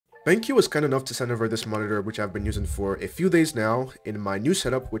BenQ was kind enough to send over this monitor, which I've been using for a few days now in my new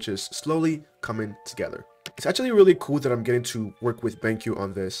setup, which is slowly coming together. It's actually really cool that I'm getting to work with BenQ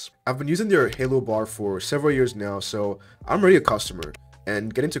on this. I've been using their Halo bar for several years now, so I'm already a customer,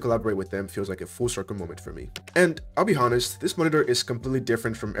 and getting to collaborate with them feels like a full circle moment for me. And I'll be honest, this monitor is completely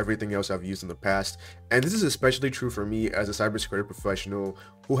different from everything else I've used in the past, and this is especially true for me as a cybersecurity professional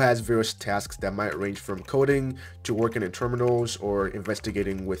who has various tasks that might range from coding to working in terminals or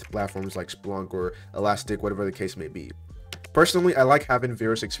investigating with platforms like Splunk or Elastic, whatever the case may be. Personally, I like having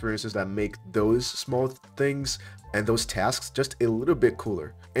various experiences that make those small things and those tasks just a little bit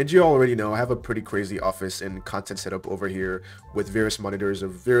cooler. And you already know I have a pretty crazy office and content setup over here with various monitors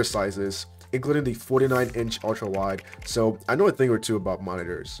of various sizes, including the 49-inch ultra-wide, so I know a thing or two about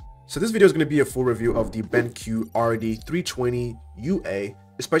monitors. So this video is going to be a full review of the BenQ RD320UA,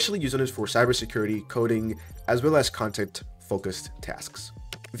 especially using it for cybersecurity, coding, as well as content-focused tasks.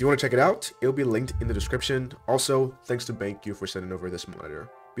 If you want to check it out, it'll be linked in the description. Also, thanks to BenQ for sending over this monitor.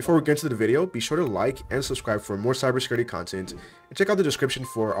 Before we get into the video, be sure to like and subscribe for more cybersecurity content, and check out the description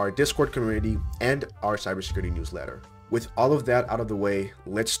for our Discord community and our cybersecurity newsletter. With all of that out of the way,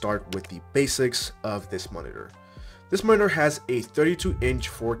 let's start with the basics of this monitor. This monitor has a 32-inch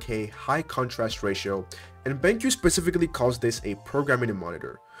 4K high contrast ratio, and BenQ specifically calls this a programming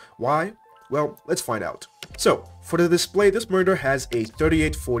monitor. Why? Well, let's find out. So, for the display, this monitor has a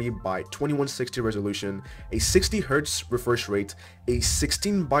 3840 by 2160 resolution, a 60 Hz refresh rate, a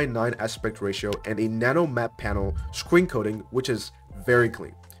 16:9 aspect ratio, and a nano matte panel screen coating, which is very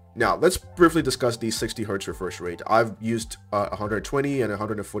clean. Now, let's briefly discuss the 60 Hz refresh rate. I've used 120 and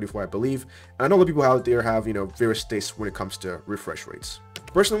 144, I believe, and I know a lot of people out there have, various tastes when it comes to refresh rates.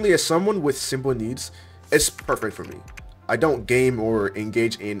 Personally, as someone with simple needs, it's perfect for me. I don't game or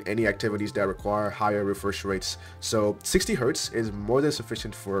engage in any activities that require higher refresh rates, so 60 Hz is more than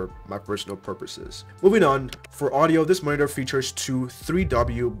sufficient for my personal purposes. Moving on, for audio, this monitor features two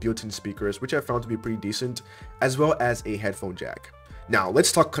 3W built-in speakers, which I found to be pretty decent, as well as a headphone jack. Now,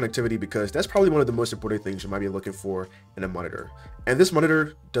 let's talk connectivity because that's probably one of the most important things you might be looking for in a monitor, and this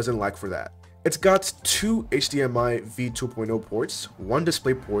monitor doesn't lack for that. It's got two HDMI v2.0 ports, one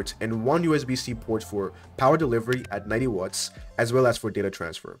display port, and one USB-C port for power delivery at 90 watts, as well as for data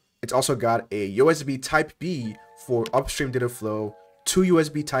transfer. It's also got a USB Type-B for upstream data flow, two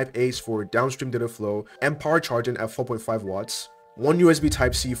USB Type-A's for downstream data flow and power charging at 4.5 watts, one USB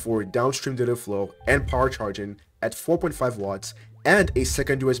Type-C for downstream data flow and power charging at 4.5 watts, and a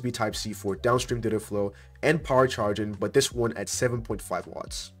second USB Type-C for downstream data flow and power charging, but this one at 7.5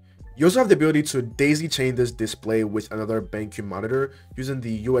 watts. You also have the ability to daisy chain this display with another BenQ monitor using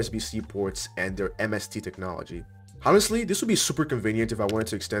the USB-C ports and their MST technology. Honestly, this would be super convenient if I wanted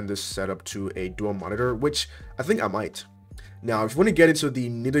to extend this setup to a dual monitor, which I think I might. Now, if you want to get into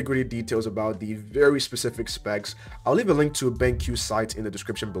the nitty-gritty details about the very specific specs, I'll leave a link to BenQ's site in the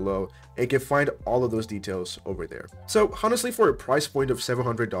description below, and you can find all of those details over there. So honestly, for a price point of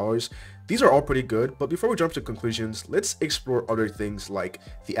 $700, these are all pretty good, but before we jump to conclusions, let's explore other things like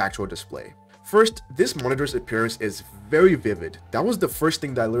the actual display. First, this monitor's appearance is very vivid. That was the first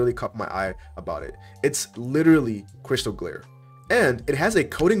thing that literally caught my eye about it. It's literally crystal clear. And it has a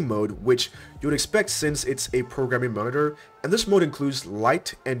coding mode, which you would expect since it's a programming monitor, and this mode includes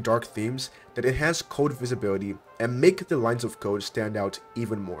light and dark themes that enhance code visibility and make the lines of code stand out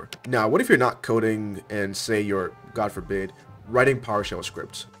even more. Now, what if you're not coding and say you're, God forbid, writing PowerShell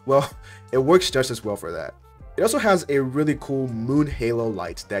scripts? Well, it works just as well for that. It also has a really cool moon halo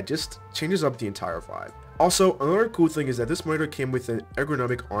light that just changes up the entire vibe. Also, another cool thing is that this monitor came with an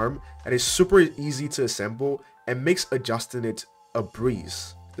ergonomic arm that is super easy to assemble and makes adjusting it a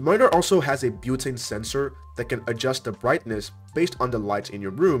breeze. The monitor also has a built-in sensor that can adjust the brightness based on the lights in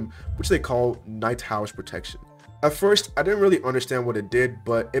your room, which they call night house protection. At first, I didn't really understand what it did,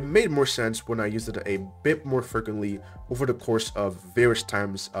 but it made more sense when I used it a bit more frequently over the course of various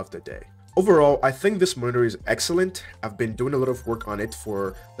times of the day. Overall, I think this monitor is excellent. I've been doing a lot of work on it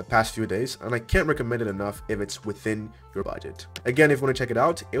for the past few days, and I can't recommend it enough if it's within your budget. Again, if you want to check it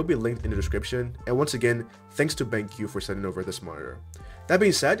out, it'll be linked in the description. And once again, thanks to BenQ for sending over this monitor. That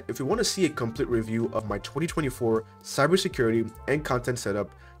being said, if you want to see a complete review of my 2024 cybersecurity and content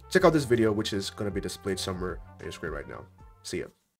setup, check out this video, which is going to be displayed somewhere on your screen right now. See ya.